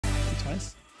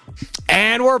Nice.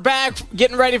 And we're back,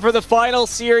 getting ready for the final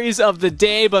series of the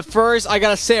day. But first, I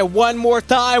gotta say it one more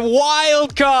time.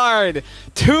 Wild card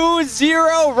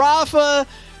 2-0, Rafa.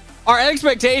 Our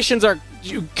expectations are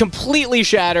completely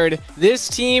shattered. This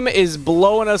team is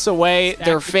blowing us away.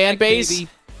 Their fan base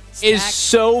is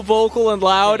so vocal and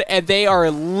loud, and they are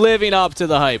living up to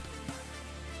the hype.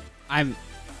 I've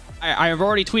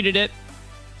already tweeted it.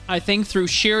 I think through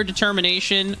sheer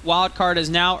determination, Wildcard has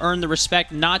now earned the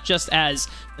respect not just as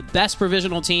the best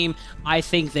provisional team. I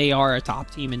think they are a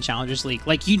top team in Challengers League.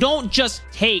 Like, you don't just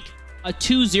take a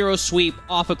 2-0 sweep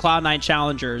off of Cloud9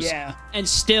 Challengers and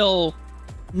still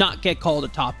not get called a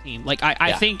top team. Like,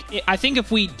 I think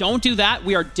if we don't do that,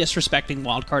 we are disrespecting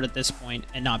Wildcard at this point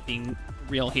and not being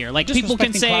real here. Like, people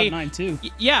can say Cloud9 too.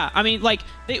 Yeah, I mean, like,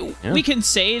 we can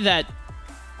say that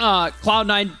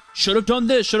Cloud9 should have done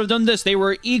this, should have done this. They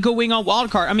were egoing on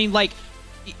Wildcard. I mean, like,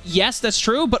 yes, that's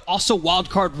true, but also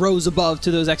Wildcard rose above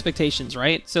to those expectations,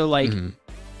 right? So, like...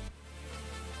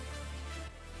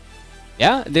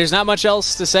 Yeah, there's not much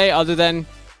else to say other than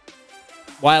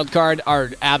Wildcard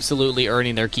are absolutely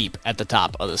earning their keep at the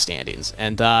top of the standings.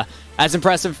 And that's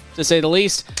impressive, to say the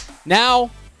least.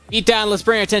 Now, beatdown, let's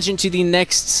bring our attention to the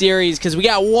next series, because we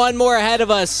got one more ahead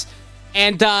of us.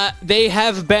 And they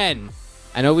have been...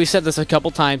 I know we've said this a couple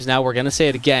times now. We're going to say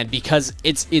it again because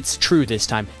it's true this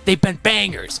time. They've been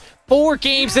bangers. 4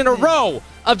 games in a row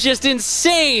of just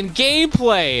insane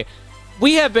gameplay.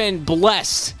 We have been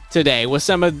blessed today with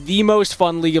some of the most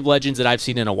fun League of Legends that I've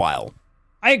seen in a while.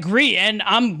 I agree, and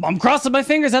I'm crossing my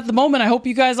fingers at the moment. I hope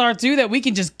you guys are too, that we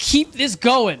can just keep this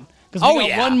going. Because we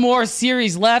got one more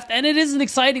series left, and it is an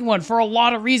exciting one for a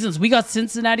lot of reasons. We got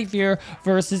Cincinnati Fear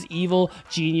versus Evil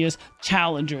Genius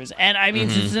Challengers. And I mean,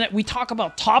 Cincinnati, we talk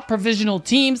about top provisional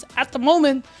teams. At the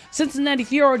moment, Cincinnati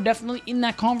Fear are definitely in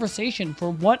that conversation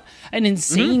for what an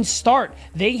insane start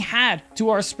they had to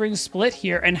our spring split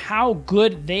here and how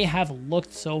good they have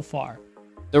looked so far.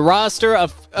 The roster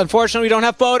of, unfortunately, we don't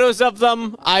have photos of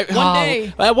them.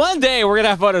 One day we're gonna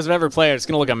have photos of every player. It's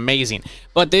gonna look amazing.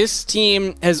 But this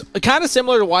team has, kind of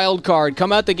similar to Wildcard,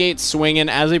 come out the gate swinging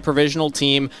as a provisional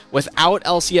team without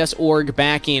LCS org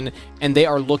backing, and they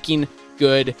are looking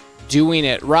good doing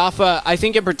it. Rafa, I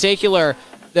think in particular,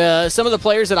 some of the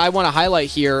players that I want to highlight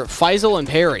here, Faisal and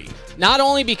Perry. Not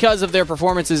only because of their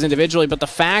performances individually, but the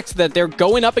fact that they're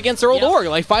going up against their old org.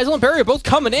 Like, Faisal and Perry are both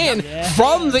coming in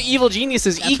from the Evil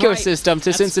Geniuses ecosystem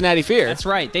to Cincinnati Fear. That's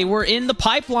right. They were in the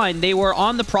pipeline. They were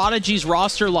on the Prodigy's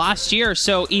roster last year,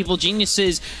 so Evil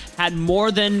Geniuses had more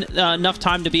than enough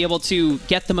time to be able to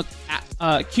get them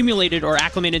accumulated or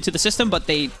acclimated to the system, but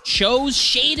they chose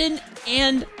Shaden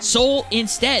and Soul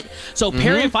instead. So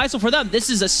Perry and Faisal, for them, this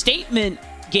is a statement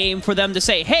game for them to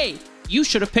say, hey, you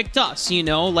should have picked us, you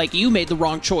know, like, you made the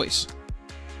wrong choice.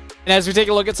 And as we take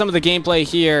a look at some of the gameplay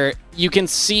here, you can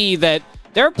see that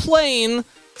they're playing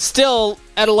still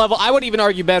at a level, I would even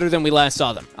argue, better than we last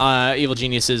saw them. Evil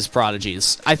Geniuses,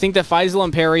 Prodigies. I think that Faisal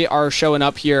and Perry are showing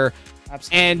up here,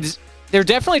 and they're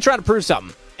definitely trying to prove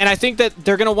something. And I think that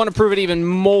they're going to want to prove it even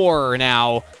more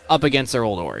now up against their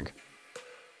old org.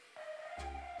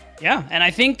 Yeah, and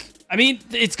I think... I mean,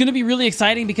 it's going to be really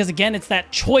exciting because, again, it's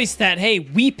that choice that, hey,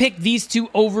 we picked these two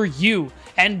over you.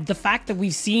 And the fact that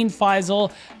we've seen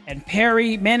Faisal and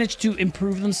Perry manage to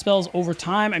improve themselves over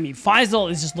time. I mean, Faisal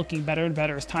is just looking better and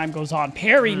better as time goes on.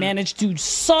 Perry managed to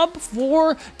sub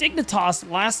for Dignitas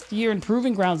last year in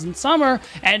Proving Grounds in summer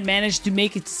and managed to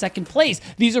make it to second place.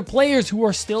 These are players who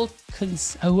are still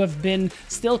have been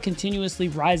continuously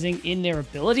rising in their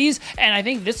abilities, and I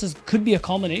think this could be a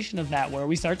culmination of that, where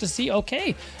we start to see,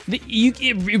 okay,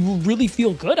 it will really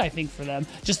feel good, I think, for them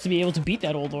just to be able to beat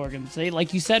that old org and say,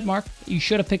 like you said, Mark, you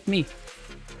should have picked me.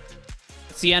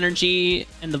 It's the energy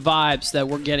and the vibes that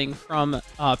we're getting from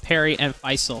Perry and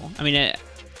Faisal. I mean,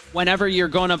 whenever you're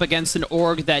going up against an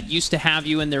org that used to have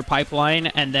you in their pipeline,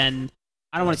 and then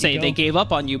I don't want to say they gave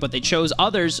up on you, but they chose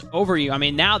others over you. I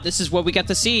mean, now this is what we get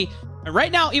to see. And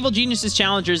right now, Evil Geniuses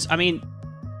Challengers, I mean,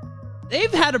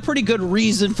 they've had a pretty good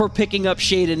reason for picking up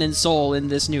Shaden and Soul in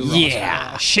this new roster.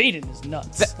 Yeah, Shaden is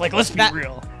nuts. Like, let's be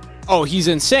real. Oh, he's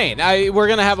insane. We're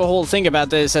going to have a whole thing about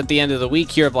this at the end of the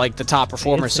week here of, like, the top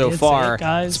performers so far.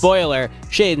 Spoiler,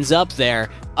 Shaden's up there.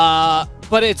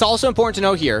 But it's also important to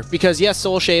know here, because yes,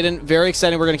 Soul Shaden, very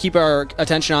exciting. We're going to keep our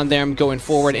attention on them going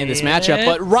forward in this matchup.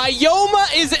 But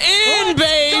Ryoma is in,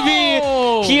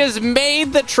 baby! He has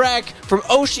made the trek from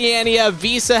Oceania.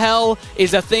 Visa Hell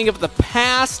is a thing of the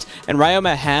past, and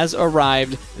Ryoma has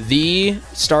arrived, the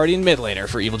starting mid laner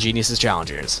for Evil Geniuses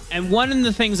Challengers. And one of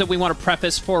the things that we want to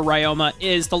preface for Ryoma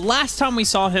is the last time we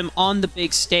saw him on the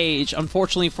big stage,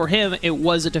 unfortunately for him, it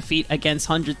was a defeat against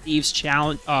 100 Thieves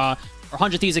or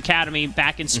 100 Thieves Academy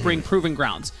back in Spring Proving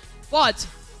Grounds. But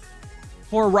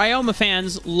for Ryoma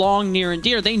fans, long, near, and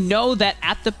dear, they know that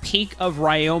at the peak of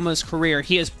Ryoma's career,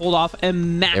 he has pulled off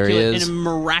immaculate and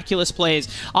miraculous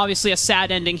plays. Obviously, a sad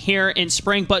ending here in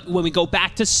spring, but when we go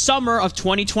back to summer of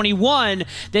 2021,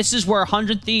 this is where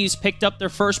 100 Thieves picked up their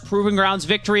first Proving Grounds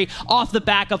victory off the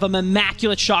back of an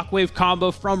immaculate Shockwave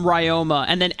combo from Ryoma.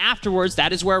 And then afterwards,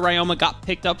 that is where Ryoma got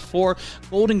picked up for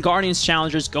Golden Guardians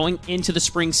Challengers going into the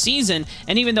spring season.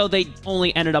 And even though they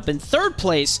only ended up in 3rd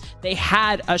place, they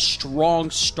had a strong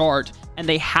start and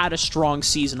they had a strong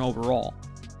season overall.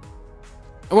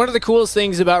 One of the coolest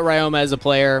things about Ryoma as a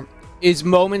player is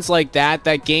moments like that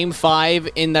Game 5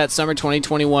 in that summer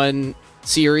 2021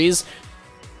 series,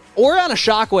 or on a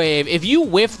Shockwave, if you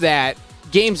whiff that,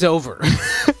 game's over.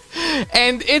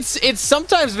 And it's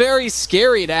sometimes very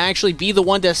scary to actually be the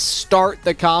one to start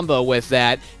the combo with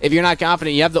that. If you're not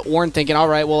confident, you have the Ornn thinking, all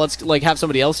right, well, let's like have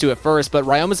somebody else do it first. But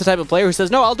Ryoma's the type of player who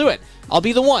says, no, I'll do it. I'll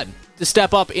be the one to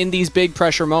step up in these big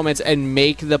pressure moments and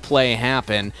make the play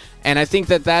happen. And I think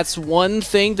that that's one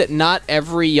thing that not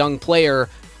every young player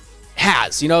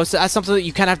has. You know, so that's something that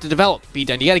you kind of have to develop,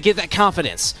 B-Done. You got to get that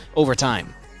confidence over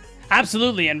time.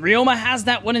 Absolutely, and Ryoma has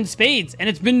that one in spades, and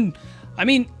it's been, I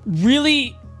mean,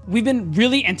 really, we've been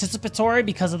really anticipatory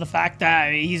because of the fact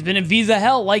that he's been in visa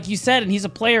hell, like you said, and he's a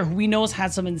player who we know has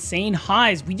had some insane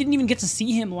highs. We didn't even get to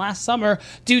see him last summer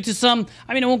due to some,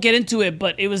 I mean, I won't get into it,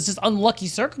 but it was just unlucky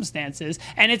circumstances,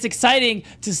 and it's exciting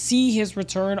to see his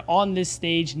return on this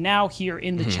stage now here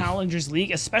in the Challengers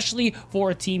League, especially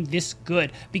for a team this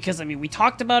good, because, I mean, we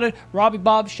talked about it. Robbie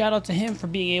Bob, shout out to him for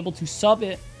being able to sub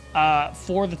it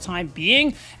for the time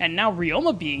being, and now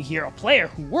Ryoma being here, a player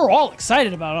who we're all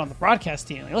excited about on the broadcast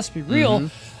team. Like, let's be real,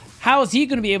 how is he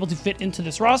going to be able to fit into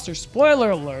this roster? Spoiler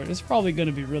alert, it's probably going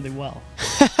to be really well.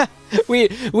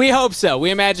 we hope so.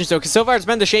 We imagine so, because so far it's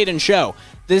been the Shaden show.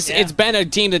 It's been a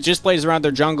team that just plays around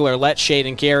their jungler, let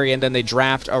Shaden carry, and then they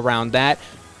draft around that.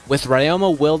 With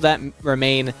Ryoma, will that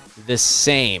remain the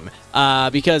same?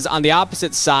 Because on the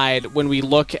opposite side, when we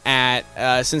look at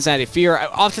Cincinnati Fear,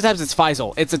 oftentimes it's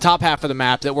Faisal. It's the top half of the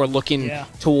map that we're looking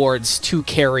towards to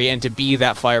carry and to be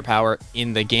that firepower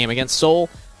in the game. Against Soul,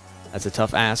 that's a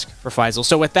tough ask for Faisal.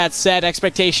 So with that said,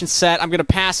 expectations set, I'm going to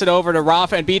pass it over to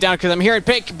Rafa and Beatdown because I'm hearing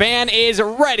Pick Ban is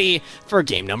ready for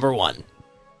game number 1.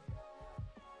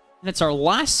 And it's our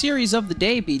last series of the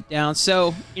day, Beatdown.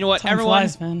 So, you know what, Time everyone,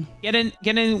 flies, man.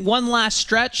 get in one last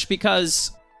stretch because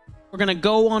we're going to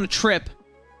go on a trip.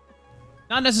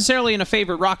 Not necessarily in a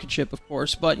favorite rocket ship, of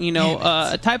course, but, you know,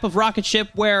 a type of rocket ship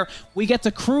where we get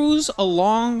to cruise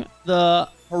along the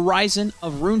horizon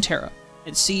of Runeterra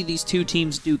and see these two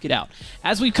teams duke it out.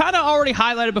 As we kind of already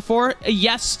highlighted before,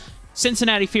 yes,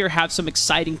 Cincinnati Fear have some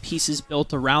exciting pieces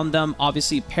built around them.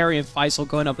 Obviously, Perry and Faisal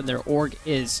going up in their org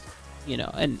is, you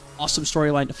know, an awesome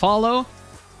storyline to follow.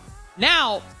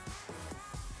 Now,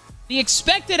 the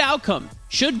expected outcome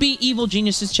should be Evil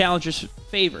Geniuses Challengers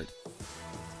favored.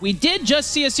 We did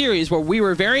just see a series where we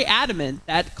were very adamant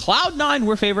that Cloud9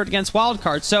 were favored against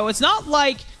Wildcard, so it's not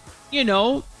like, you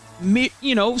know,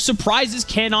 surprises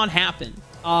cannot happen.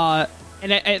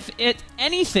 And if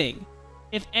anything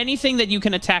that you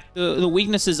can attack the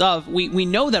weaknesses of, we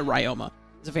know that Ryoma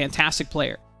is a fantastic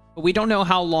player, but we don't know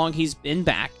how long he's been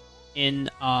back in,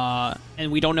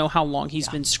 and we don't know how long he's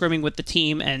been scrimming with the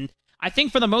team. And I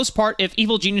think for the most part, if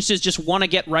Evil Geniuses just want to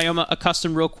get Ryoma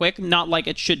accustomed real quick, not like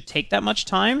it should take that much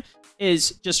time,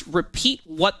 is just repeat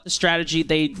what the strategy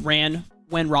they ran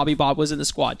when Robbie Bob was in the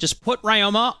squad. Just put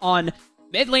Ryoma on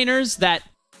mid laners that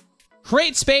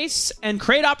create space and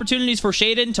create opportunities for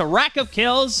Shaden to rack up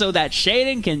kills so that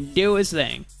Shaden can do his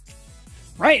thing.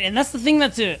 Right, and that's the thing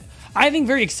that's, I think,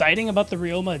 very exciting about the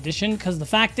Ryoma edition, because the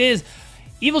fact is,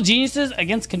 Evil Geniuses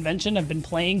against Convention have been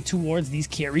playing towards these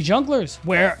carry junglers,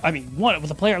 where, I mean, with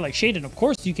a player like Shaden, of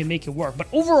course you can make it work, but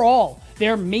overall,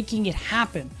 they're making it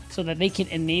happen so that they can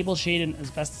enable Shaden as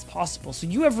best as possible. So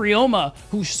you have Ryoma,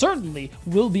 who certainly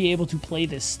will be able to play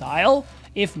this style,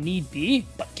 if need be,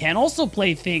 but can also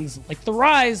play things like the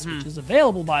Rise, which is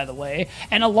available, by the way,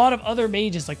 and a lot of other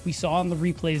mages like we saw in the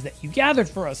replays that you gathered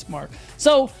for us, Mark.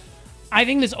 So I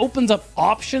think this opens up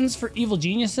options for Evil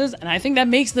Geniuses, and I think that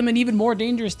makes them an even more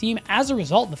dangerous team as a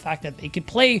result of the fact that they could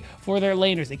play for their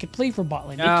laners, they could play for bot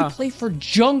lane, they could play for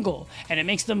jungle, and it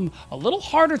makes them a little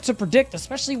harder to predict,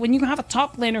 especially when you have a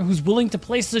top laner who's willing to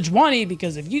play Sejuani,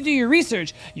 because if you do your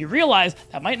research, you realize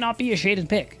that might not be a Shaden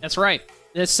pick. That's right.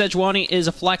 This Sejuani is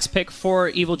a flex pick for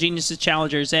Evil Geniuses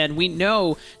Challengers, and we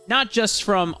know, not just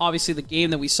from, obviously, the game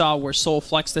that we saw where Soul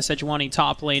flexed the Sejuani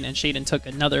top lane and Shaden took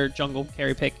another jungle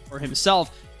carry pick for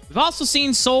himself, we've also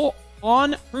seen Soul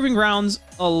on Proving Grounds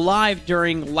live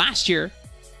during last year,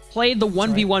 played the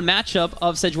 1v1 matchup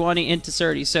of Sejuani into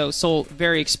Surdy. So Soul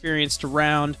very experienced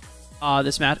around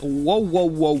this match. Whoa, whoa,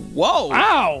 whoa, whoa.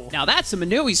 Wow. Now that's a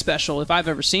Manui special if I've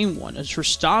ever seen one. A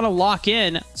Tristana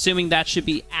lock-in, assuming that should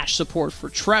be Ashe support for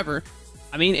Trevor.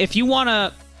 I mean, if you want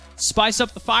to spice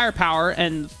up the firepower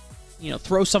and, you know,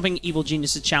 throw something Evil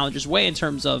Genius's Challengers' way in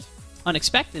terms of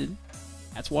unexpected,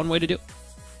 that's one way to do it.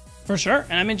 For sure,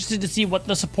 and I'm interested to see what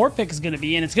the support pick is going to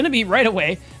be, and it's going to be right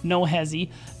away, no hezzy,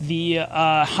 the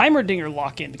Heimerdinger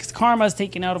lock-in, because Karma is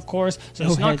taken out, of course, so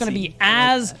it's not going to be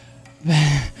as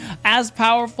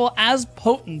powerful, as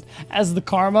potent as the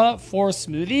Karma for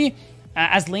Smoothie,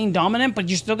 as lane dominant, but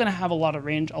you're still going to have a lot of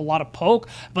range, a lot of poke.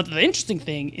 But the interesting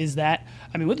thing is that,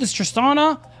 I mean, with this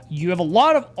Tristana, you have a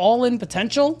lot of all-in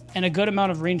potential and a good amount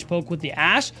of range poke with the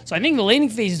Ashe. So I think the laning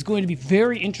phase is going to be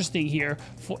very interesting here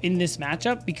in this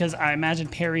matchup, because I imagine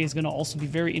Perry is going to also be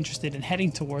very interested in heading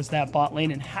towards that bot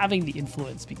lane and having the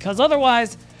influence, because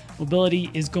otherwise mobility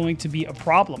is going to be a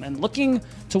problem. And looking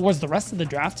towards the rest of the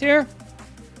draft here,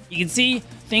 you can see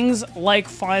things like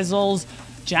Faisal's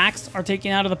Jax are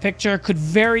taken out of the picture. Could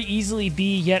very easily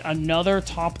be yet another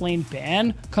top lane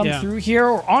ban come through here.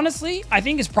 Or honestly, I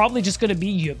think it's probably just going to be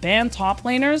you ban top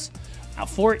laners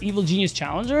for Evil Genius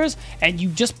Challengers, and you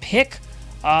just pick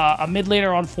a mid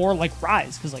laner on 4 like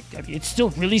Rise, because like, I mean, it's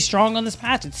still really strong on this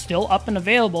patch. It's still up and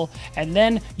available, and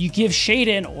then you give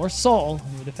Shaden or Soul,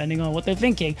 depending on what they're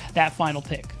thinking, that final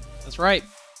pick. That's right.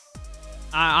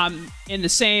 I'm in the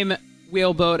same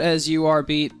wheelboat as you are,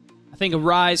 Beat. I think a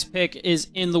Rise pick is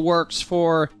in the works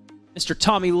for Mr.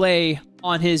 Tommy Lay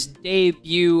on his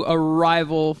debut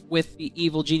arrival with the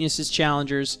Evil Geniuses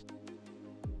Challengers.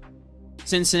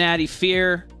 Cincinnati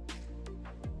Fear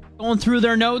going through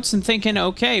their notes and thinking,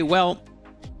 okay, well,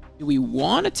 do we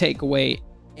want to take away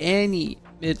any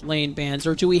mid lane bans,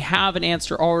 or do we have an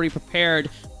answer already prepared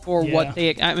for what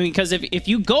they... I mean, because if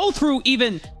you go through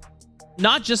even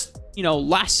not just, you know,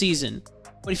 last season,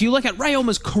 but if you look at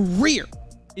Ryoma's career,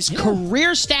 his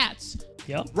career stats,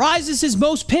 Rise is his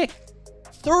most picked,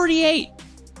 38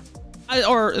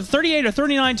 or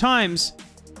 39 times,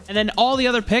 and then all the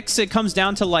other picks, it comes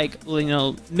down to like, you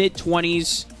know, mid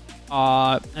 20s,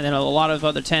 and then a lot of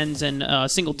other 10s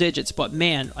and single digits. But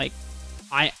man, like,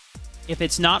 if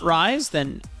it's not Rise,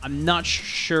 then I'm not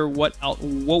sure what else.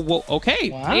 Whoa, okay,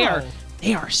 wow.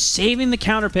 They are saving the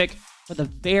counter pick for the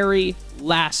very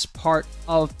last part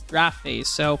of draft phase.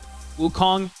 So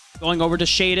Wukong going over to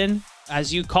Shaden,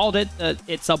 as you called it,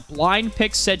 it's a blind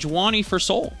pick Sejuani for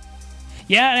Soul.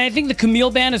 Yeah, and I think the Camille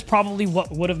ban is probably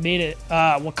what would have made it,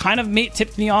 what kind of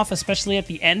tipped me off, especially at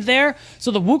the end there.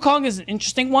 So the Wukong is an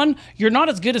interesting one. You're not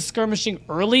as good as skirmishing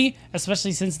early,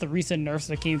 especially since the recent nerfs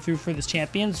that came through for this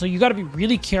champion. So you got to be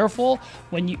really careful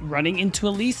when you running into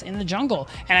Elise in the jungle.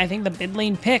 And I think the mid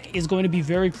lane pick is going to be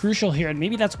very crucial here. And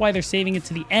maybe that's why they're saving it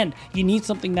to the end. You need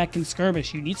something that can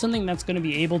skirmish. You need something that's going to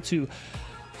be able to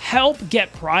help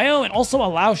get Prio and also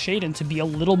allow Shaden to be a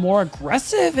little more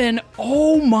aggressive. And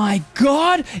oh my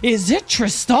god, is it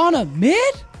Tristana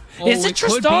mid? Is it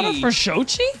Tristana for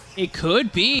Shochi? It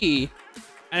could be.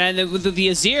 And then with the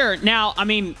Azir, now, I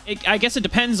mean, I guess it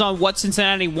depends on what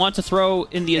Cincinnati want to throw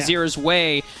in the Azir's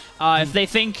way. If they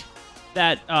think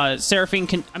that Seraphine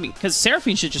can, I mean, because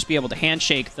Seraphine should just be able to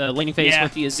handshake the laning phase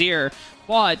with the Azir.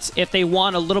 But if they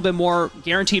want a little bit more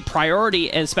guaranteed priority,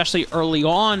 especially early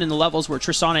on in the levels where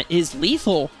Tristana is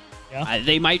lethal,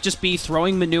 they might just be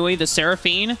throwing Manui, the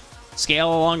Seraphine,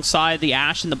 scale alongside the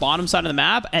Ashe in the bottom side of the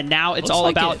map, and now it's all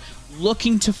about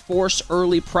looking to force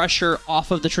early pressure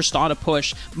off of the Tristana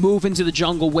push, move into the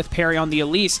jungle with Perry on the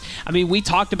Elise. I mean, we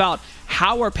talked about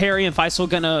how are Perry and Faisal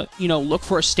gonna, you know, look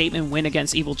for a statement win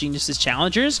against Evil Genius's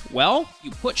Challengers? Well,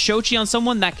 you put Shochi on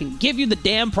someone that can give you the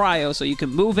damn prio, so you can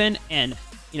move in and,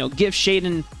 you know, give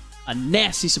Shaden a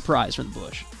nasty surprise from the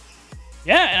bush.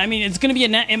 Yeah, I mean, it's going to be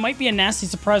it might be a nasty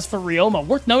surprise for Ryoma.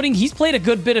 Worth noting, he's played a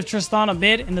good bit of Tristana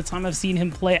mid in the time I've seen him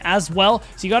play as well.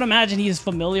 So you got to imagine he is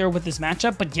familiar with this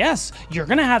matchup. But yes, you're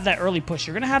going to have that early push.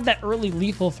 You're going to have that early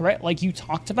lethal threat like you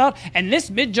talked about. And this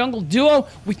mid-jungle duo,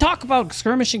 we talk about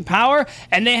skirmishing power,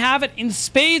 and they have it in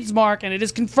spades, Mark, and it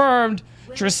is confirmed.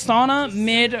 Tristana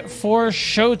mid for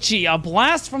Shochi. A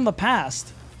blast from the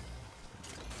past.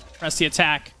 Press the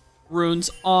attack.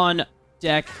 Runes on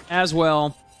deck as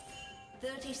well.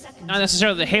 Not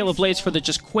necessarily the Hail of Blades for the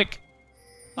just quick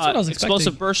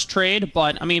explosive burst trade,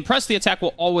 but I mean, press the attack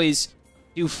will always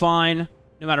do fine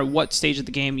no matter what stage of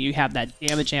the game. You have that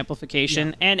damage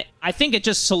amplification, and I think it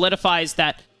just solidifies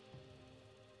that.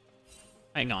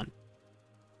 Hang on.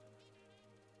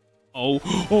 Oh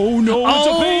no, it's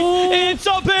a bait! It's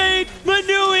a bait!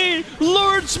 Manui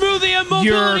lured Smoothie and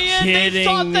Mobility in. They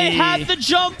thought they had the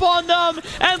jump on them,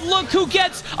 and look who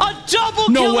gets a double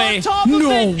kill on top of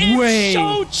it. It's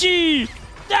Shochi!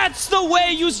 That's the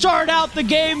way you start out the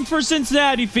game for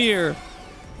Cincinnati Fear.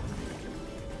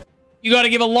 You got to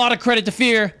give a lot of credit to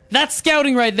Fear. That's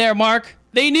scouting right there, Mark.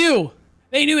 They knew.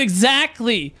 They knew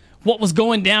exactly what was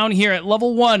going down here at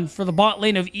level 1 for the bot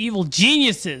lane of Evil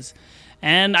Geniuses.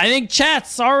 And I think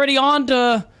chat's already on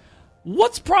to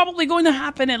what's probably going to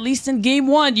happen, at least in game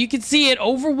 1. You can see it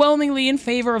overwhelmingly in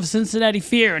favor of Cincinnati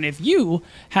Fear. And if you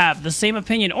have the same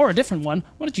opinion or a different one,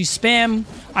 why don't you spam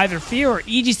either Fear or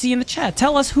EGC in the chat?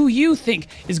 Tell us who you think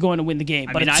is going to win the game.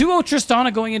 But a 2-0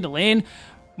 Tristana going into lane.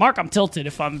 Mark, I'm tilted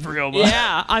if I'm real.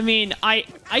 Yeah, I mean, I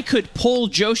could pull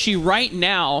Joshi right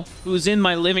now, who's in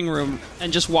my living room,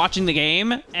 and just watching the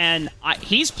game. And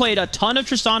he's played a ton of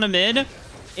Tristana mid.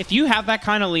 If you have that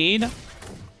kind of lead,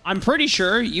 I'm pretty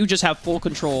sure you just have full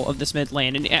control of this mid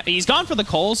lane. And he's gone for the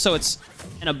Coles, so it's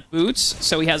in a boots,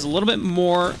 so he has a little bit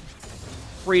more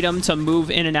freedom to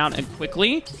move in and out and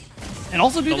quickly. And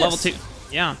also do this. Level 2.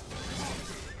 Yeah.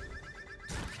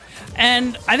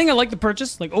 And I think I like the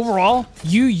purchase. Like, overall,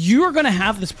 you're going to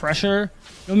have this pressure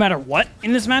no matter what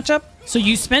in this matchup. So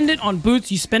you spend it on boots,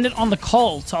 you spend it on the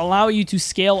call to allow you to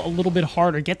scale a little bit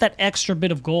harder, get that extra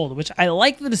bit of gold, which I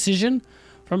like the decision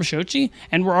from Shochi,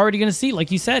 and we're already going to see, like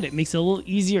you said, it makes it a little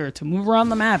easier to move around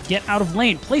the map, get out of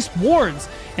lane, place wards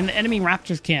in the enemy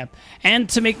Raptors camp. And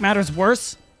to make matters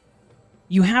worse,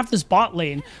 you have this bot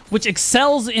lane, which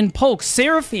excels in poke.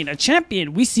 Seraphine, a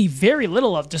champion we see very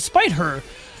little of, despite her,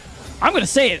 I'm going to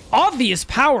say it, obvious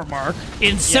power mark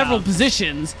in several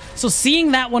positions. So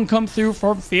seeing that one come through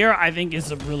from Fear, I think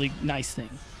is a really nice thing.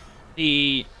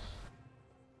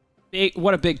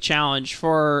 What a big challenge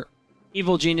for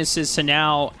Evil Geniuses to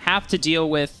now have to deal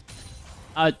with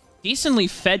a decently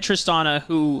fed Tristana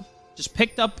who just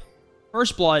picked up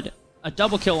First Blood, a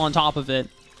double kill on top of it.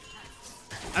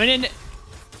 I mean,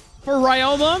 for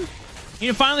Ryoma,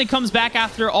 he finally comes back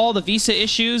after all the visa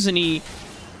issues, and he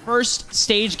first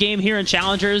stage game here in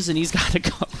Challengers, and he's got to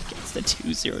go against the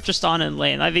 2-0 Tristana in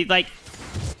lane. I mean, like,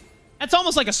 that's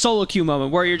almost like a solo queue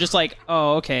moment where you're just like,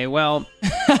 oh, okay, well,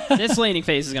 this laning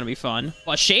phase is going to be fun.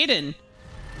 But Shaden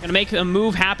gonna make a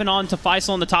move happen on to Faisal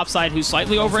on the top side, who's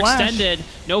slightly overextended.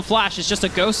 No flash, it's just a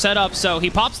ghost setup. So he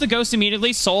pops the ghost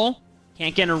immediately. Soul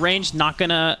can't get in range, not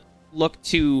gonna look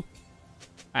to...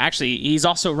 Actually, he's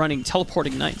also running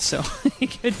Teleporting Knight, so he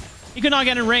could not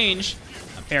get in range.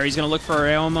 Barry's gonna look for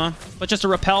Aoma, but just a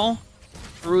repel,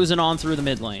 cruising on through the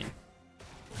mid lane.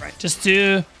 Right, just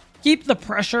to keep the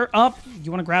pressure up, you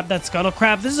want to grab that Scuttle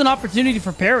Crab. This is an opportunity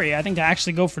for Perry, I think, to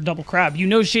actually go for double crab. You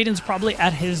know Shaden's probably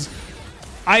at his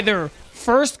either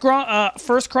first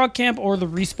Krog camp or the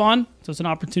respawn, so it's an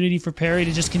opportunity for Perry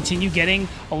to just continue getting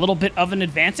a little bit of an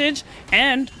advantage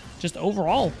and just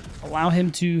overall allow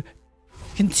him to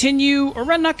continue, or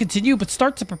not continue, but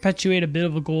start to perpetuate a bit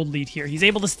of a gold lead here. He's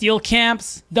able to steal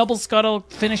camps, double scuttle,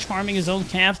 finish farming his own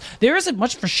camps. There isn't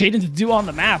much for Shaden to do on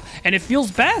the map, and it feels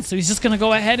bad, so he's just going to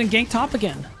go ahead and gank top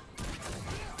again.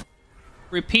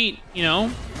 Repeat, you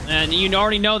know, and you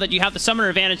already know that you have the summoner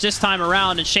advantage this time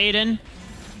around, and Shaden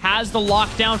has the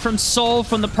lockdown from Soul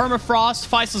from the permafrost.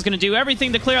 Faisal's going to do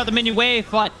everything to clear out the minion wave,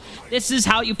 but this is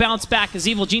how you bounce back as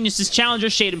Evil Geniuses challenger.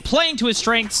 Shaden playing to his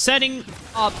strength, setting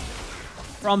up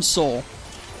from Soul.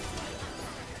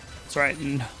 That's right,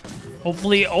 and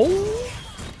hopefully,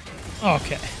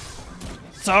 okay.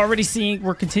 It's already seeing,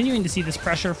 we're continuing to see this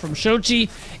pressure from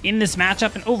Shochi in this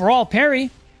matchup, and overall,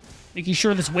 Perry making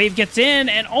sure this wave gets in,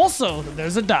 and also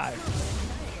there's a dive.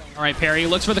 All right, Perry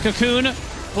looks for the cocoon.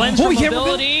 Blends for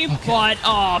mobility, but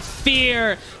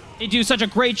Fear. They do such a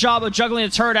great job of juggling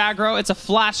the turret aggro. It's a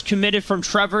flash committed from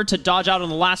Trevor to dodge out on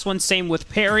the last one. Same with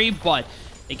Perry, but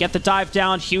they get the dive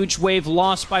down. Huge wave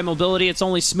lost by mobility. It's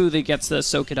only Smooth that gets to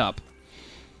soak it up.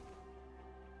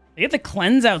 They get the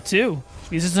cleanse out too.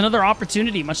 This is another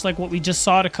opportunity, much like what we just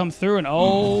saw to come through. And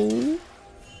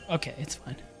okay, it's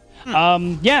fine.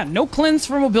 Yeah, no cleanse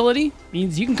for mobility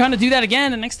means you can kind of do that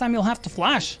again, and next time you'll have to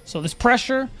flash. So this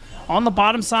pressure on the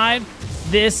bottom side,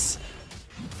 this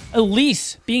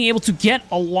Elise being able to get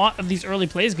a lot of these early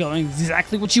plays going is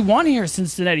exactly what you want here,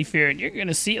 Cincinnati Fear. And you're going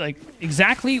to see like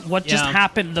exactly what just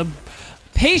happened. The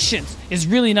patience is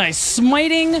really nice.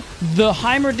 Smiting the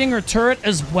Heimerdinger turret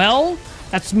as well.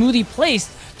 That Smoothie placed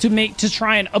to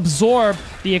try and absorb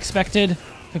the expected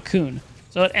cocoon.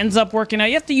 So it ends up working out.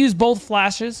 You have to use both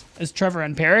flashes as Trevor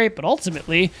and Perry, but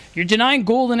ultimately you're denying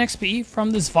gold and XP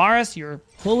from this Varus. You're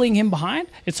pulling him behind.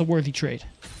 It's a worthy trade.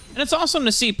 And it's awesome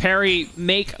to see Perry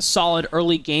make solid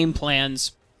early game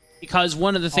plans because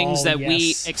one of the things that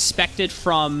we expected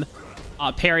from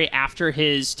Perry after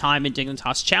his time in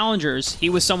Dignitas Challengers, he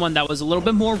was someone that was a little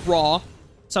bit more raw,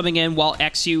 subbing in while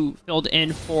XU filled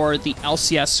in for the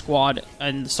LCS squad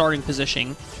in the starting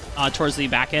position towards the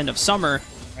back end of summer.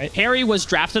 Right. Perry was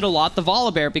drafted a lot the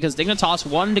Volibear because Dignitas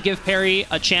wanted to give Perry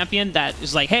a champion that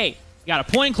is like, hey, you got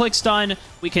a point-and-click stun,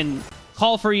 we can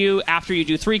call for you after you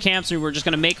do 3 camps, and we're just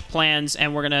going to make plans,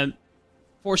 and we're going to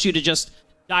force you to just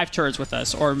dive turrets with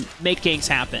us or make ganks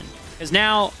happen. Because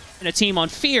now, in a team on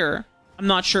Fear, I'm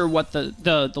not sure what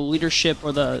the leadership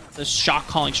or the shot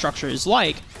calling structure is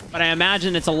like, but I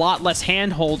imagine it's a lot less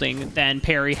hand-holding than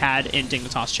Perry had in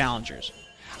Dignitas Challengers.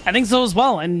 I think so as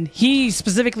well, and he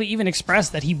specifically even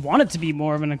expressed that he wanted to be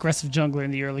more of an aggressive jungler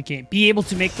in the early game, be able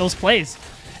to make those plays.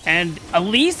 And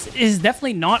Elise is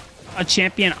definitely not a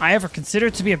champion I ever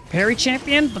considered to be a Perry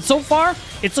champion, but so far,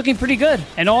 it's looking pretty good.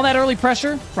 And all that early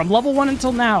pressure from level 1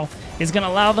 until now is going to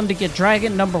allow them to get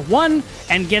Dragon number 1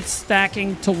 and get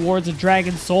stacking towards a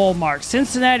Dragon Soul mark.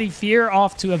 Cincinnati Fear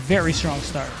off to a very strong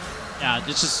start. Yeah,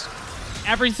 it's just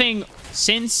everything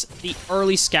since the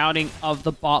early scouting of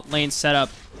the bot lane setup.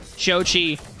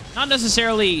 Shochi, not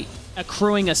necessarily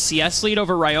accruing a CS lead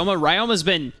over Ryoma. Ryoma's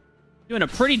been doing a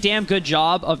pretty damn good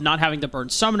job of not having to burn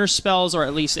summoner spells, or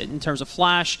at least in terms of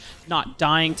flash, not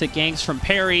dying to ganks from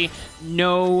Perry.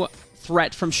 No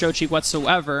threat from Shochi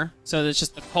whatsoever. So it's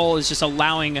just the Cole is just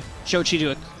allowing Shochi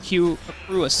to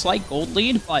accrue a slight gold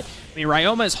lead. But I mean,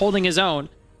 Ryoma is holding his own.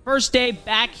 First day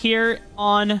back here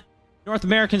on North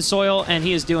American soil, and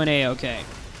he is doing A-okay.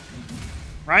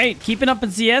 Right, keeping up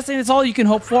in CS, and it's all you can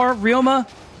hope for. Ryoma,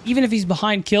 even if he's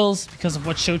behind kills because of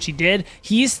what Shochi did,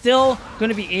 he's still going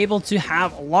to be able to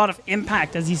have a lot of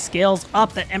impact as he scales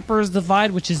up that Emperor's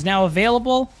Divide, which is now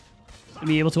available. Going to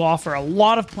be able to offer a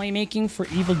lot of playmaking for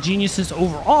Evil Geniuses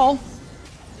overall,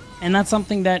 and that's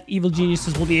something that Evil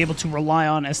Geniuses will be able to rely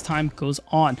on as time goes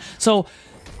on. So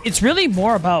it's really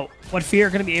more about what Fear are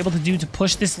going to be able to do to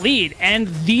push this lead, and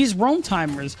these roam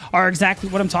timers are exactly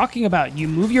what I'm talking about. You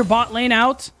move your bot lane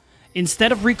out.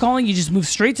 Instead of recalling, you just move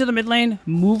straight to the mid lane,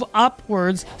 move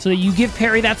upwards, so that you give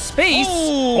Perry that space.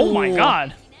 Oh my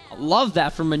god. I love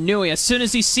that from Manui. As soon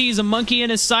as he sees a monkey in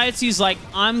his sights, he's like,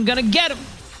 I'm gonna get him.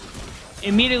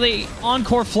 Immediately,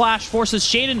 Encore Flash forces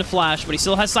Shaden to flash, but he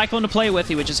still has Cyclone to play with.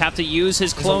 He would just have to use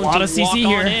his clone to walk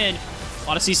on in. A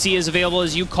lot of CC is available,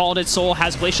 as you called it. Soul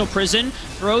has Glacial Prison,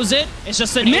 throws it. It's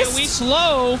just an AoE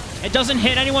slow. It doesn't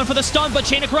hit anyone for the stun, but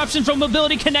Chain of Corruption from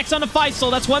Mobility connects onto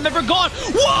Faisal. That's one member gone.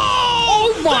 Whoa!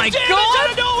 Oh my god!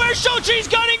 Out of nowhere, Shochi's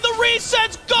gunning the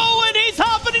resets going. He's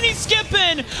hopping and he's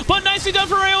skipping. But nicely done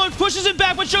for Rayo. Pushes him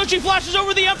back, but Shochi flashes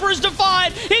over the Emperor's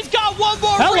Divide. He's got one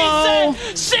more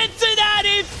reset.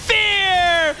 Cincinnati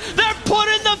Fear! They're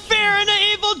putting the fear into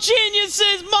Evil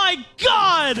Geniuses. My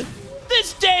god!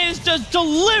 This day is just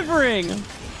delivering.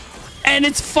 And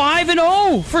it's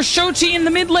 5-0 for Shochi in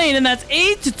the mid lane, and that's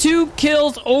 8-2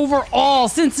 kills overall.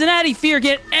 Cincinnati Fear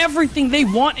get everything they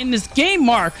want in this game,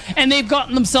 Mark, and they've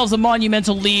gotten themselves a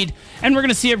monumental lead. And we're going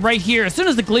to see it right here. As soon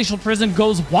as the Glacial Prison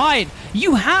goes wide,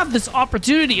 you have this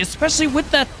opportunity, especially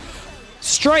with that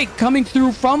strike coming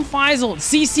through from Faisal,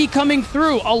 CC coming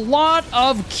through, a lot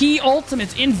of key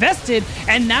ultimates invested,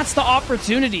 and that's the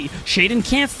opportunity. Shaden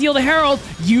can't steal the Herald,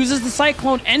 uses the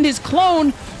Cyclone and his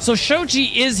clone, so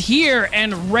Shochi is here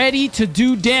and ready to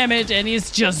do damage, and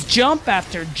it's just jump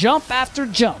after jump after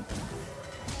jump.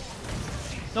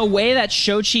 The way that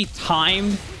Shochi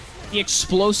timed the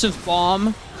explosive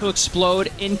bomb to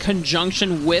explode in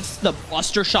conjunction with the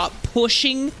Buster Shot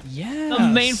pushing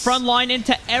the main front line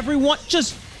into everyone.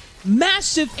 Just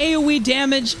massive AoE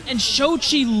damage, and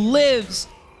Shochi lives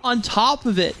on top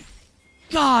of it.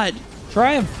 God.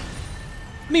 Try him.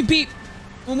 I mean, Pete,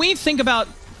 when we think about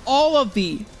all of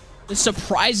the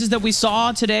surprises that we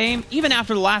saw today, even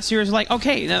after the last series, like,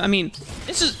 okay, I mean,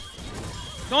 this is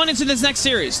going into this next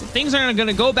series. Things aren't going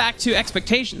to go back to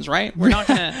expectations, right? We're not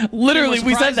going to... Literally,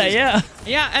 we said that, yeah.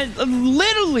 Yeah, and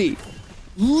literally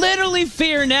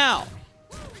Fear now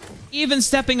even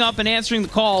stepping up and answering the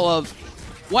call of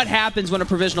what happens when a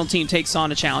provisional team takes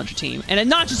on a challenger team. And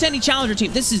not just any challenger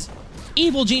team. This is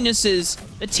Evil Geniuses,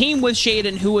 the team with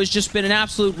Shaden, who has just been an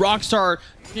absolute rock star,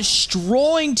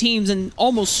 destroying teams and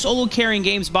almost solo carrying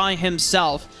games by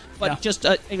himself. But just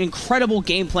an incredible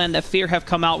game plan that Fear have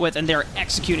come out with, and they're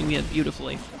executing it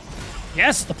beautifully.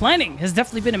 Yes, the planning has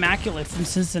definitely been immaculate from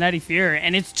Cincinnati Fear,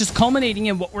 and it's just culminating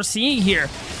in what we're seeing here.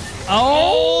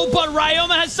 Oh, but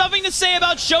Ryoma has something to say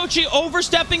about Shochi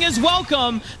overstepping his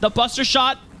welcome. The Buster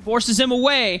Shot forces him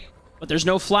away, but there's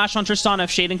no flash on Tristana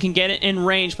if Shaden can get it in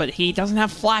range, but he doesn't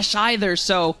have flash either,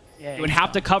 so he would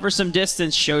have to cover some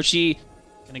distance. Shochi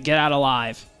gonna get out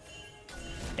alive.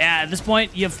 Yeah, at this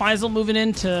point, you have Faisal moving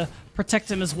in to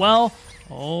protect him as well.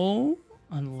 Oh,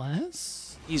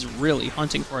 unless... He's really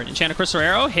hunting for it. Enchanted Crystal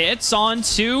Arrow hits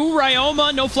onto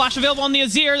Ryoma. No flash available on the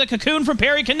Azir. The Cocoon from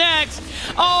Perry connects.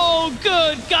 Oh,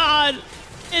 good God.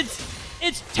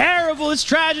 It's terrible. It's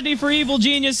tragedy for Evil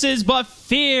Geniuses, but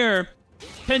Fear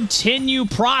continue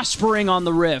prospering on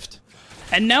the Rift.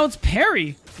 And now it's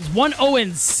Perry. He's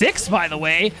 1-0-6, by the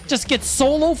way. Just gets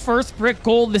solo first brick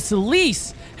gold. This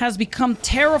Elise has become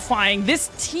terrifying. This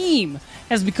team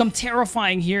has become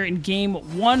terrifying here in game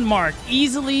 1, Mark.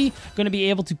 Easily going to be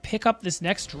able to pick up this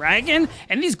next dragon.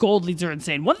 And these gold leads are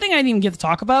insane. One thing I didn't even get to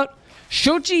talk about,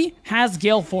 Shochi has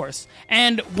Gale Force.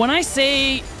 And when I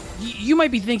say... You might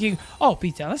be thinking, oh,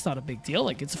 Pizza, that's not a big deal.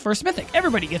 Like, it's the first Mythic.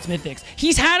 Everybody gets Mythics.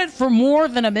 He's had it for more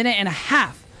than a minute and a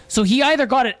half. So he either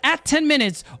got it at 10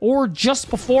 minutes or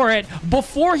just before it,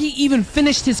 before he even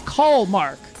finished his call,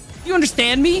 Mark. You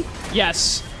understand me?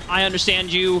 Yes, I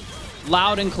understand you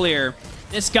loud and clear.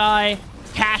 This guy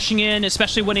cashing in,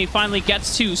 especially when he finally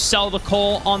gets to sell the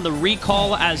coal on the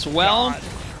recall as well.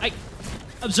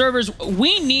 Observers,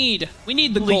 we need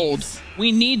the gold.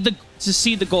 We need to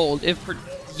see the gold.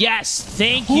 Yes,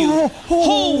 thank you.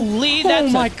 Holy, that's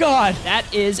oh my God.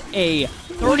 That is a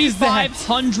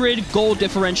 3,500 gold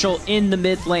differential in the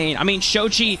mid lane. I mean,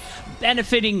 Shochi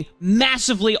benefiting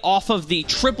massively off of the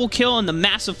triple kill and the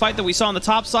massive fight that we saw on the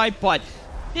top side, but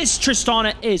this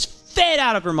Tristana is fed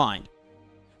out of her mind.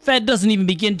 Fed doesn't even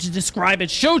begin to describe it.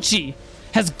 Shochi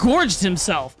has gorged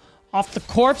himself off the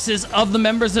corpses of the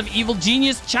members of Evil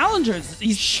Genius Challengers.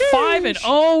 He's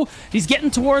 5-0. He's getting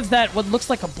towards that, what looks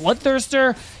like a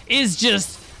Bloodthirster, is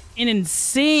just an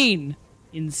insane,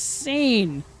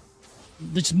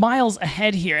 just miles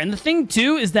ahead here. And the thing,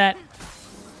 too, is that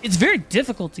it's very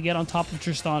difficult to get on top of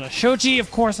Tristana. Shochi,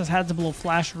 of course, has had to blow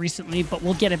Flash recently, but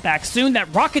we'll get it back soon. That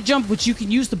Rocket Jump, which you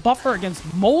can use to buffer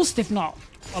against most, if not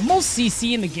most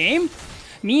CC in the game,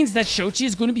 means that Shochi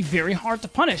is going to be very hard to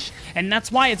punish. And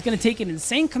that's why it's going to take an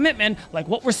insane commitment, like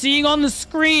what we're seeing on the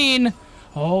screen.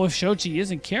 Oh, if Shochi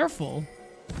isn't careful.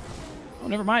 Oh,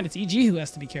 never mind. It's EG who has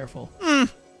to be careful.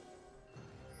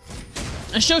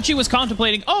 Shochi was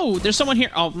contemplating, oh, there's someone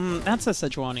here. Oh, that's a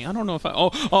Sejuani. I don't know if I...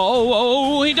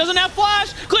 Oh, he doesn't have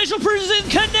flash. Glacial Prison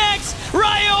connects.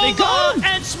 Ryoma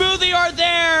and Smoothie are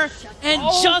there. And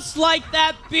just like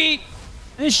that beat,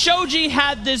 Shoji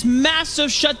had this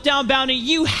massive shutdown bounty.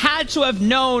 You had to have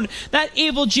known that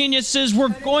Evil Geniuses were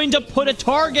going to put a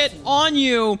target on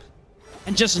you.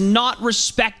 And just not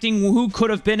respecting who could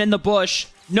have been in the bush.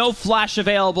 No flash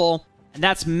available. And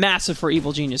that's massive for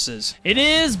Evil Geniuses. It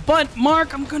is, but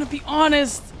Mark, I'm going to be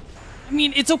honest. I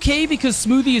mean, it's okay because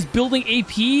Smoothie is building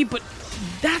AP, but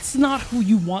that's not who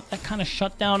you want that kind of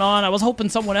shutdown on. I was hoping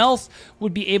someone else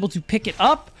would be able to pick it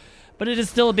up, but it is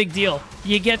still a big deal.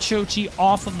 You get Shochi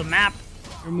off of the map,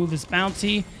 remove his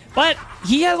bounty, but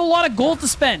he has a lot of gold to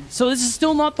spend, so this is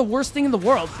still not the worst thing in the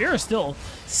world. Fear is still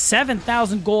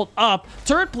 7,000 gold up.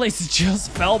 Turret places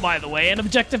just fell, by the way, and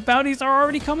objective bounties are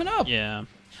already coming up. Yeah.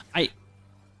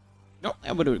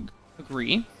 I would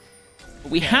agree.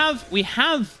 But we have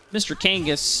Mr.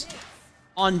 Kangas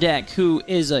on deck, who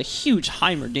is a huge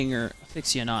Heimerdinger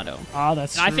aficionado. Ah,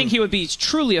 that's true. I think he would be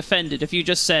truly offended if you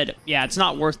just said, yeah, it's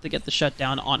not worth to get the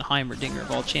shutdown on Heimerdinger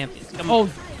of all champions.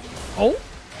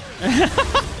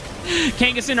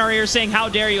 Kangas in our ear saying, how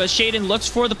dare you, as Shaden looks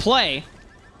for the play.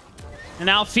 And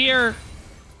now Fear,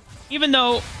 even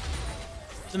though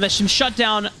the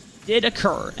shutdown did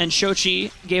occur and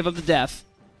Shochi gave up the death,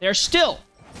 they're still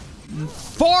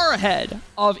far ahead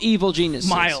of Evil Geniuses.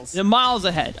 They're miles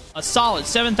ahead. A solid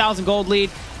 7,000 gold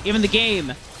lead. Even the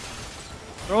game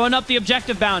throwing up the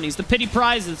objective bounties, the pity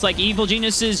prizes, like Evil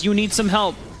Geniuses, you need some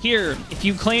help. Here, if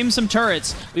you claim some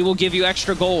turrets, we will give you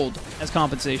extra gold as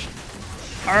compensation.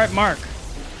 All right, Mark.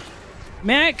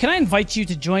 Can I invite you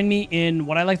to join me in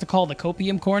what I like to call the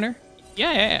Copium Corner?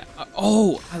 Yeah.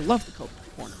 Oh, I love the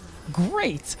Copium Corner.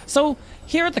 Great. So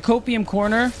here at the Copium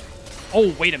Corner...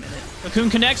 Oh, wait a minute. Cocoon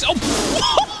connects. Oh!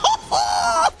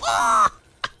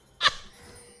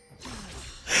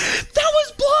 That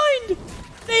was blind!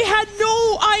 They had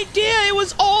no idea. It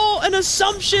was all an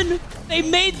assumption. They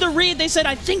made the read. They said,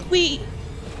 I think we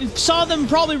saw them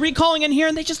probably recalling in here,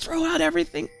 and they just throw out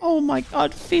everything. Oh my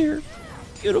God, Fear.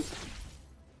 Beautiful.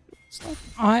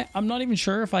 I'm not even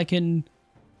sure if I can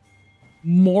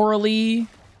morally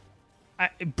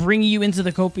bring you into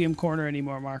the Copium Corner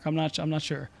anymore, Mark. I'm not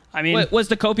sure. I mean, was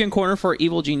the Copium Corner for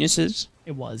Evil Geniuses?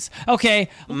 It was. Okay,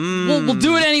 we'll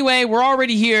do it anyway. We're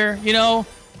already here, you know?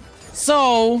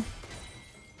 So...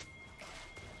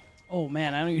 Oh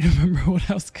man, I don't even remember what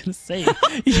I was gonna say.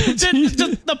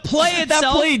 the play itself,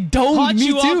 that play domed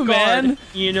me too, man.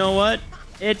 You know what?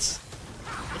 It's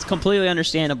completely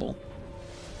understandable.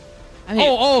 I mean,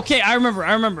 oh, okay. I remember.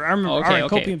 Okay, All right,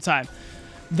 okay. copium time.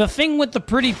 The thing with the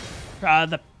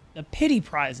the pity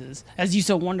prizes, as you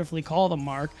so wonderfully call them,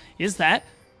 Mark, is that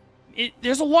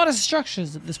there's a lot of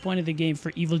structures at this point of the game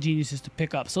for evil geniuses to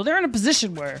pick up. So they're in a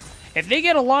position where if they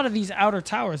get a lot of these outer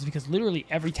towers, because literally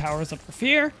every tower is up for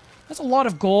fear, that's a lot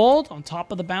of gold on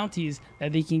top of the bounties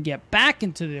that they can get back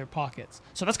into their pockets.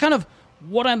 So that's kind of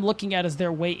what I'm looking at as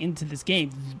their way into this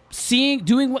game.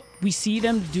 Doing what we see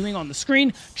them doing on the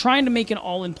screen, trying to make an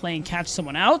all-in play and catch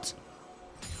someone out,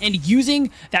 and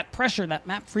using that pressure, that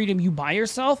map freedom you buy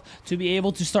yourself to be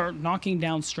able to start knocking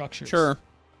down structures. Sure.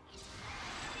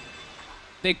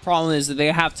 Big problem is that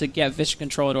they have to get vision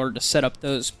control in order to set up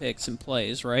those picks and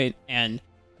plays, right? And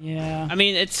yeah, I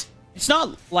mean, it's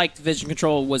not like vision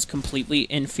control was completely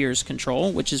in Fear's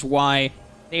control, which is why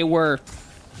they were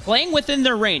playing within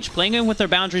their range, playing in with their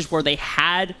boundaries where they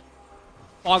had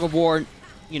Fog of War,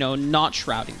 you know, not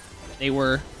shrouding. They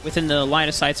were within the line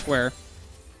of sights where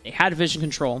they had vision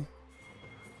control,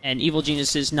 and evil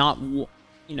geniuses not, you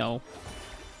know,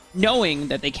 knowing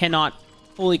that they cannot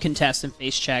fully contest and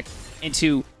face check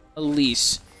into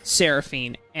Elise,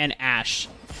 Seraphine, and Ashe.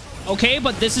 Okay,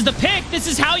 but this is the pick. This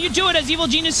is how you do it as Evil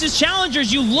Geniuses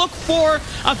Challengers. You look for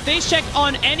a face check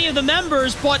on any of the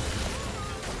members, but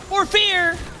for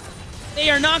Fear, they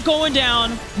are not going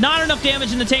down. Not enough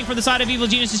damage in the tank for the side of Evil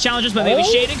Geniuses Challengers, but maybe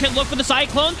Shaden can look for the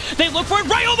Cyclone. They look for it.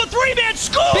 Ryoma, 3-man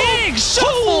scoop! Big shuffle!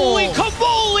 Holy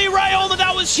kaboli, Ryoma,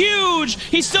 that was huge!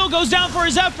 He still goes down for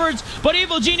his efforts, but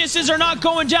Evil Geniuses are not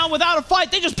going down without a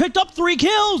fight. They just picked up 3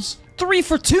 kills. 3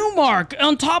 for 2, Mark,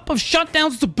 on top of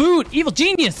shutdowns to boot. Evil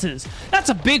Geniuses. That's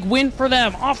a big win for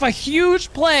them off a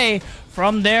huge play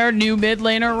from their new mid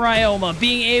laner, Ryoma.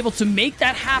 Being able to make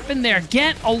that happen there,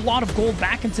 get a lot of gold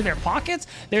back into their pockets,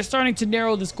 they're starting to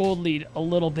narrow this gold lead a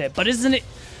little bit. But isn't it...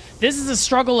 This is a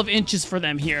struggle of inches for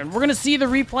them here. And we're going to see the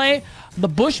replay, the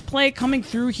Bush play coming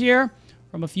through here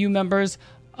from a few members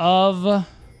of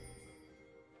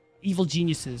Evil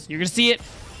Geniuses. You're going to see it.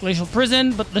 Glacial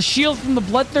Prison, but the shield from the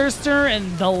Bloodthirster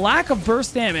and the lack of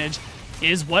burst damage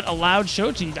is what allowed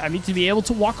Shoji, to be able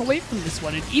to walk away from this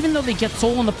one. And even though they get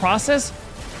soul in the process,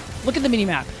 look at the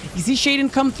minimap. You see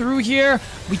Shaden come through here.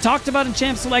 We talked about in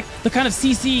Champ Select the kind of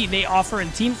CC they offer in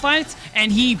team fights,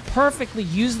 and he perfectly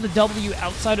used the W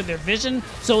outside of their vision,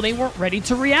 so they weren't ready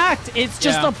to react. It's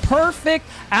just a perfect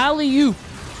alley-oop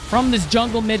from this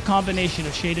jungle mid combination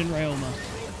of Shaden and Ryoma.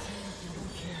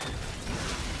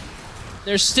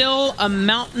 There's still a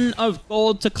mountain of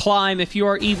gold to climb if you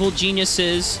are Evil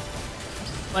Geniuses,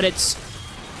 but it's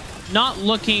not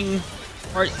looking...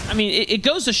 Or, I mean, it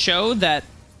goes to show that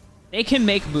they can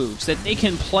make moves, that they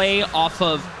can play off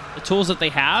of the tools that they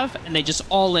have, and they just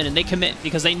all in and they commit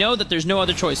because they know that there's no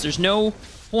other choice. There's no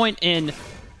point in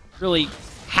really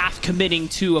half committing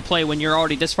to a play when you're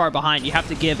already this far behind. You have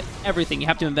to give everything. You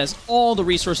have to invest all the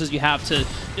resources you have to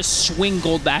just swing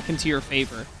gold back into your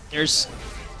favor.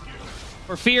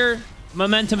 For Fear,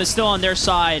 momentum is still on their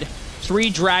side.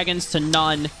 3 dragons to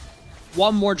none.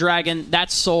 1 more dragon,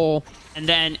 that's soul. And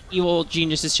then Evil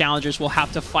Geniuses Challengers will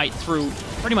have to fight through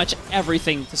pretty much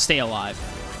everything to stay alive.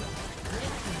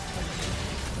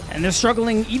 And they're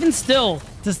struggling even still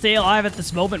to stay alive at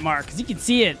this moment, Mark. Because you can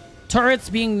see it. Turrets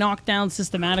being knocked down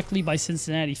systematically by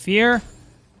Cincinnati Fear.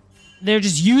 They're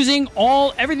just using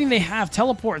everything they have.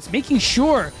 Teleports, making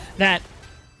sure that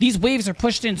these waves are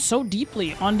pushed in so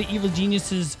deeply onto Evil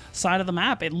Geniuses' side of the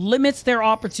map. It limits their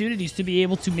opportunities to be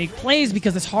able to make plays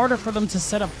because it's harder for them to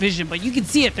set up vision. But you can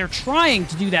see it. They're trying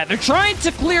to do that. They're trying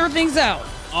to clear things out.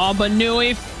 Oh,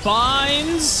 Banui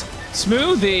finds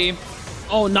Smoothie.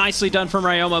 Oh, nicely done from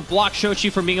Ryoma. Block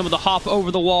Shochi from being able to hop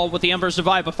over the wall with the Ember's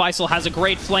Divide, but Faisal has a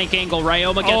great flank angle.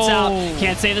 Ryoma gets out.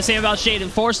 Can't say the same about Shaden.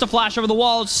 Forced to flash over the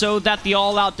wall so that the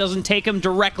all-out doesn't take him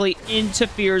directly into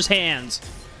Fear's hands.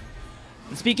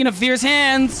 And speaking of Fear's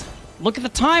hands, look at the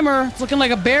timer. It's looking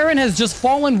like a Baron has just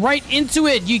fallen right into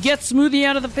it. You get Smoothie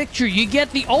out of the picture. You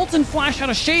get the ult and flash out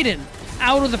of Shaden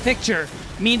out of the picture.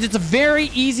 Means it's a very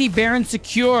easy Baron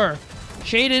secure.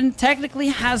 Shaden technically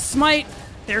has Smite.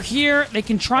 They're here. They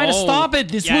can try to stop it.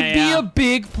 This would be a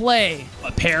big play.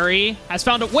 But Perry has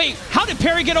found a... Wait, how did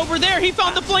Perry get over there? He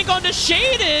found the flank onto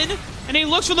Shaden. And he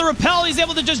looks for the repel. He's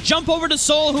able to just jump over to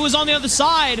Soul, who is on the other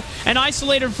side, and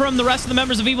isolated from the rest of the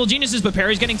members of Evil Geniuses. But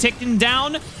Perry's getting taken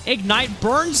down. Ignite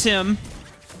burns him.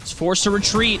 He's forced to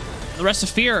retreat. The rest of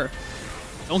Fear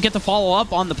don't get to follow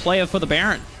up on the play for the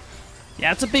Baron.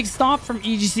 Yeah, it's a big stop from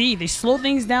EGC. They slow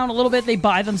things down a little bit. They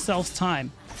buy themselves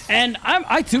time. And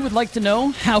I too would like to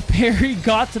know how Perry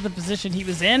got to the position he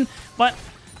was in, but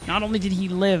not only did he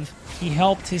live, he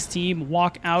helped his team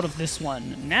walk out of this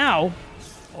one. Now,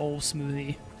 oh,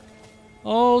 Smoothie.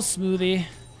 Oh, Smoothie.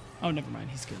 Oh, never mind.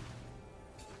 He's good.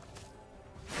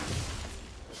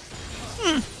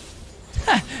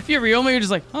 If you're Ryoma, you're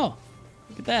just like, oh,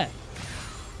 look at that.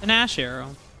 An Ash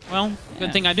arrow. Well,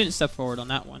 good thing I didn't step forward on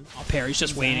that one. Oh, Perry's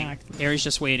just waiting. Perry's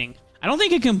just waiting. I don't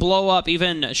think it can blow up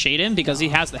even Shaden because he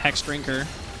has the Hex Drinker.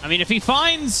 I mean, if he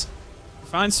finds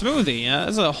Smoothie,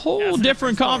 that's a whole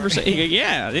different conversation.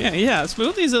 Yeah.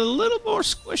 Smoothie's a little more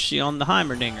squishy on the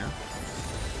Heimerdinger.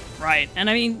 Right, and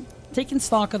I mean, taking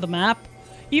stock of the map,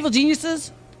 Evil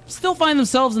Geniuses still find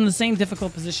themselves in the same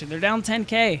difficult position. They're down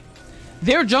 10k.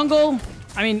 Their jungle,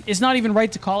 I mean, it's not even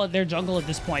right to call it their jungle at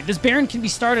this point. This Baron can be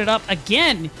started up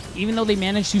again, even though they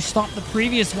managed to stop the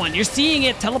previous one. You're seeing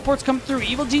it. Teleports come through.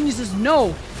 Evil Geniuses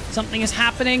know something is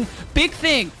happening. Big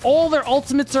thing. All their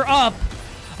ultimates are up.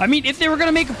 I mean, if they were going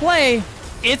to make a play,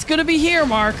 it's going to be here,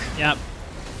 Mark. Yep.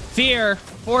 Fear.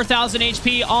 4,000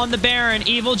 HP on the Baron.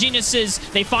 Evil Geniuses.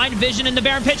 They find vision in the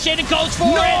Baron pit. Shaden goes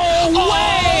for it. No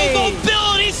way! Oh,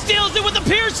 mobility steals it with a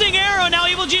piercing arrow. Now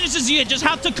Evil Geniuses, you just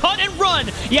have to cut and run.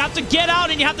 You have to get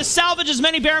out and you have to salvage as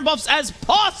many Baron buffs as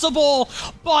possible.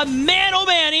 But man, oh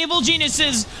man, Evil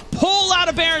Geniuses pull out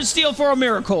a Baron steal for a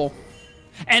miracle.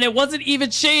 And it wasn't even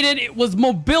Shaden, it was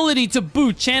mobility to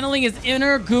boot, channeling his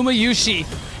inner Gumayushi.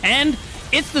 And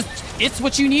it's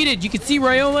what you needed. You can see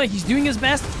Ryoma, he's doing his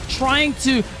best, trying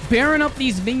to Baron up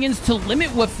these minions to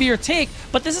limit what Fear take,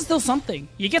 but this is still something.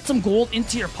 You get some gold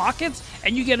into your pockets,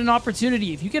 and you get an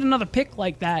opportunity. If you get another pick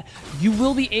like that, you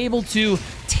will be able to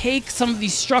take some of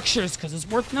these structures, because it's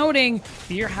worth noting,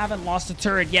 Fear haven't lost a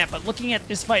turret yet, but looking at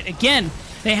this fight, again,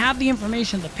 they have the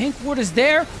information. The pink ward is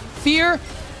there. Fear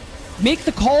make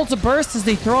the call to burst as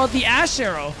they throw out the Ash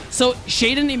Arrow. So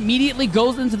Shaden immediately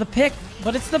goes into the pick,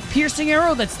 but it's the piercing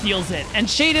arrow that steals it. And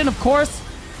Shaden, of course,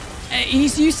 you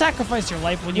sacrifice your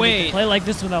life when you make a play like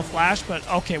this without flash, but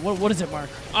okay, what is it, Mark?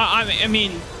 I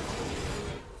mean,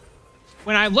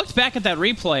 when I looked back at that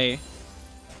replay,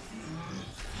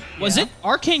 was it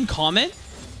Arcane Comet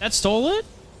that stole it?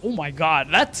 Oh my god,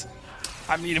 that's...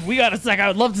 I mean, if we got a sec, I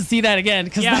would love to see that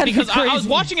again. Yeah, because I was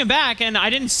watching it back, and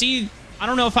I didn't see... I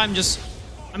don't know if I'm just...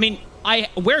 I mean, I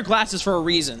wear glasses for a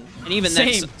reason. And even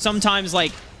then, sometimes,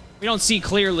 like, we don't see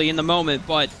clearly in the moment,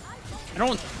 but I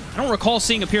don't recall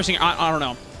seeing a piercing... I don't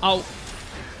know.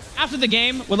 After the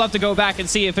game, we'll have to go back and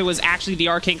see if it was actually the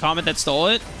Arcane Comet that stole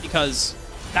it, because...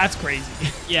 That's crazy.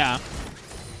 Yeah.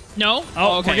 No?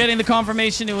 Oh, okay. We're getting the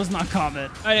confirmation it was not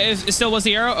Comet. It still was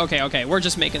the arrow? Okay. We're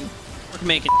just making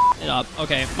it up.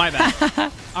 Okay, my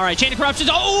bad. All right, Chain of Corruptions.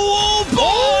 Oh,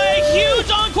 boy!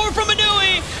 Huge encore from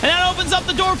Manui! And that opens up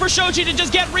the door for Shochi to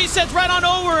just get resets right on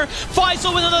over.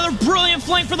 Faisal with another brilliant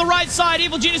flank from the right side.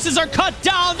 Evil Geniuses are cut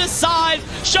down to side.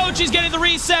 Shochi's getting the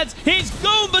resets. He's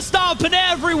Goomba stomping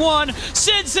everyone.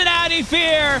 Cincinnati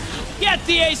Fear get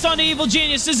the ace on the Evil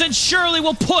Geniuses and surely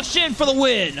will push in for the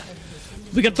win.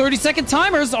 We got 30-second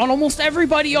timers on almost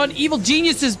everybody on Evil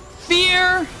Geniuses.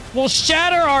 Fear will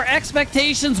shatter our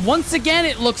expectations once again,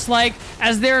 it looks like,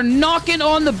 as they're knocking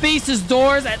on the base's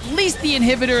doors. At least the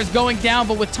inhibitor is going down,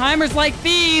 but with timers like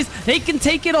these, they can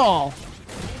take it all.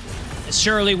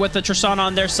 Surely with the Tristana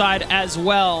on their side as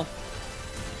well.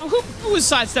 Oh, who was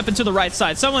sidestepping to the right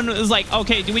side? Someone was like,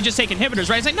 okay, do we just take inhibitors,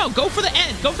 right? It's like, no, go for the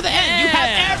end. Go for the end. You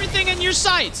have everything in your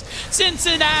sights.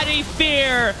 Cincinnati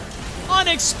Fear.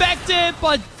 Unexpected,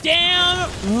 but damn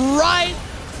right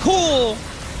cool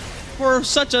for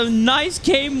such a nice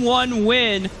Game 1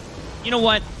 win. You know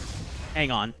what?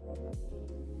 Hang on.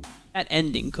 That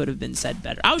ending could have been said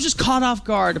better. I was just caught off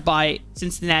guard by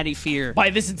Cincinnati Fear. By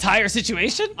this entire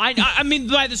situation? I mean,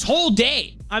 by this whole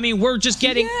day. I mean, we're just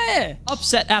getting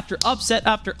upset after upset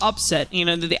after upset. You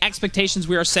know, the expectations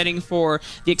we are setting for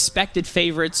the expected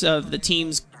favorites of the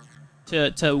teams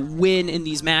to win in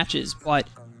these matches. But,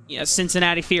 you know,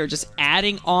 Cincinnati Fear just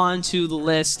adding on to the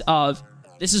list of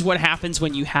this is what happens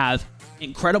when you have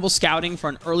incredible scouting for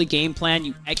an early game plan,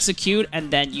 you execute,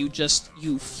 and then you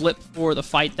flip for the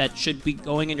fight that should be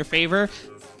going in your favor.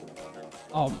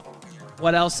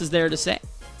 What else is there to say?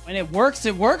 When it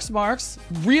works, Marks.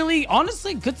 Really,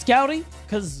 honestly, good scouting,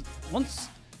 because once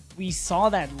we saw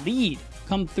that lead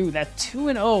come through, that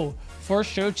 2-0 for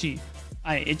Shochi,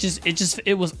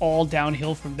 it was all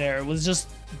downhill from there. It was just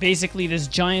basically this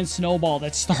giant snowball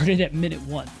that started at minute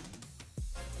 1.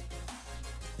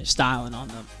 They're styling on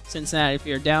them. Cincinnati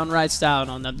Fear downright styling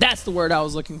on them. That's the word I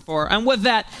was looking for. And with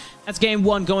that, that's Game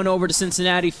 1 going over to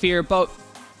Cincinnati Fear. But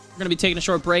we're going to be taking a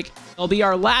short break. It'll be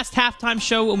our last halftime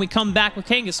show when we come back with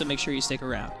Kangas, so make sure you stick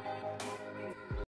around.